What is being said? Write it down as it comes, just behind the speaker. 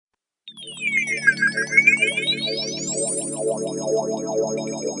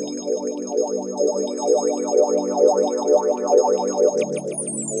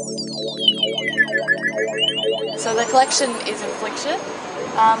So the collection is Infliction.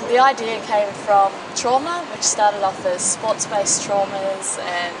 The idea came from trauma, which started off as sports-based traumas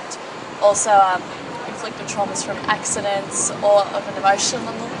and also inflicted traumas from accidents or of an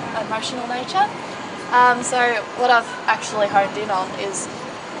emotional nature. So what I've actually honed in on is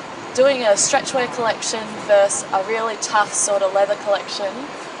doing a stretchwear collection versus a really tough sort of leather collection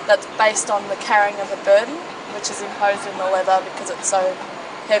that's based on the carrying of a burden, which is imposed in the leather because it's so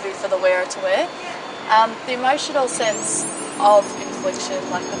heavy for the wearer to wear. The emotional sense of infliction,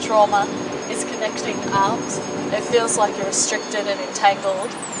 like the trauma, is connecting arms. It feels like you're restricted and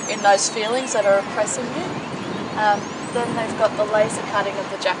entangled in those feelings that are oppressing you. Then they've got the laser cutting of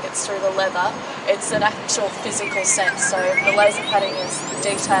the jackets through the leather. It's an actual physical sense, so the laser cutting is the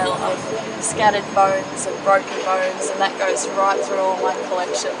detail of scattered bones and broken bones, and that goes right through all my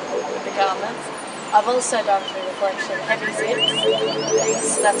collection with the garments. I've also done through the collection heavy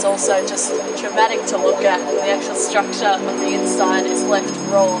zips. That's also just traumatic to look at, and the actual structure of the inside is left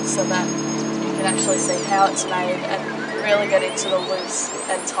raw so that you can actually see how it's made and really get into the loose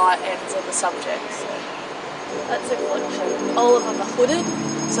and tight ends of the subject. So that's a collection. All of them are hooded,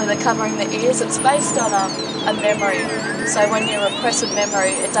 so they're covering the ears. It's based on a memory, so when you repress a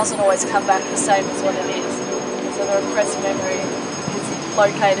memory, it doesn't always come back the same as what it is. So the repressed memory is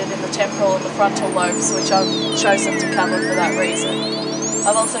located in the temporal and the frontal lobes, which I've chosen to cover for that reason.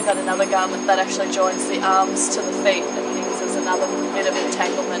 I've also got another garment that actually joins the arms to the feet and things as another bit of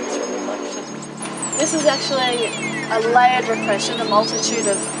entanglement through the collection. This is actually a layered repression, a multitude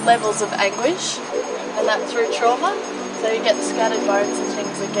of levels of anguish, and that through trauma. So you get the scattered bones and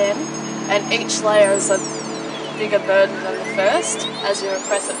things again, and each layer is a bigger burden than the first as you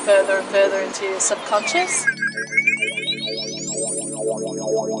repress it further and further into your subconscious.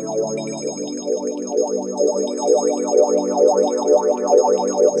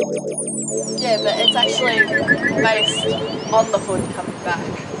 Yeah, but it's actually based on the hood coming back.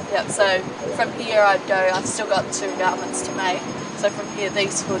 Yep, so from here I've still got 2 garments to make. So from here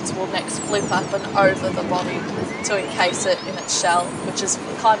these hoods will next flip up and over the body to encase it in its shell, which is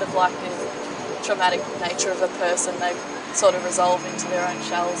kind of like the traumatic nature of a person. They sort of resolve into their own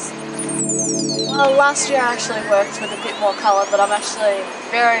shells. Well, last year I actually worked with a bit more colour, but I'm actually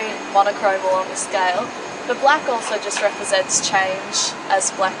very monochromal on the scale. The black also just represents change,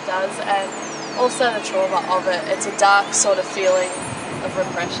 as black does, and also the trauma of it. It's a dark sort of feeling of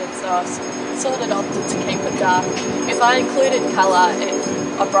repression, so I sort of opted to keep it dark. If I included colour,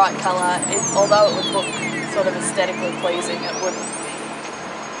 a bright colour, although it would look sort of aesthetically pleasing, it wouldn't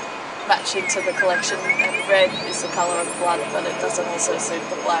match into the collection, and red is the colour of blood, but it doesn't also suit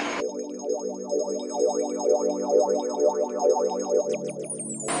the black.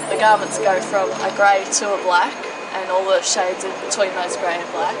 The garments go from a grey to a black, and all the shades in between those grey and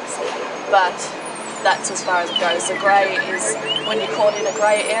blacks, but that's as far as it goes. The grey is when you're caught in a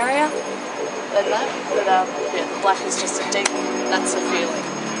grey area, then that, but yeah, the black is just a deep, that's the feeling.